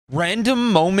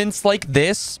Random moments like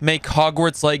this make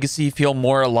Hogwarts Legacy feel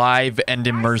more alive and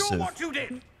I saw immersive. what you did.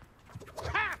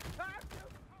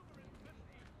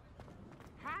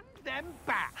 Hand them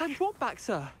back. Hand what back,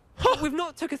 sir? We've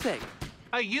not took a thing.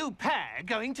 Are you pair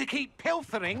going to keep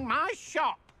pilfering my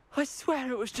shop? I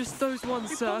swear it was just those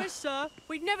ones, We sir. promise, sir.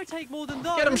 We'd never take more than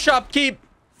those. Get him, shopkeep.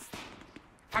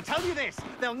 I tell you this,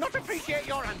 they'll not appreciate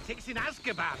your antics in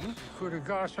Azkaban. Could have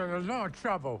got us in a lot of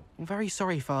trouble. I'm very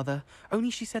sorry, Father. Only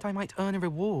she said I might earn a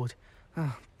reward.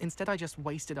 Instead, I just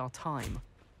wasted our time.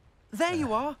 There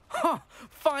you are! Ha!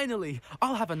 Finally!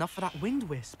 I'll have enough for that wind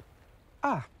wisp.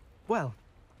 Ah, well,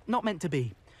 not meant to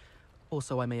be.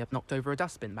 Also, I may have knocked over a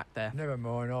dustbin back there. Never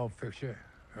mind, I'll fix it,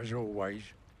 as always.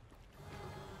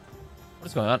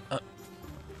 What's going on?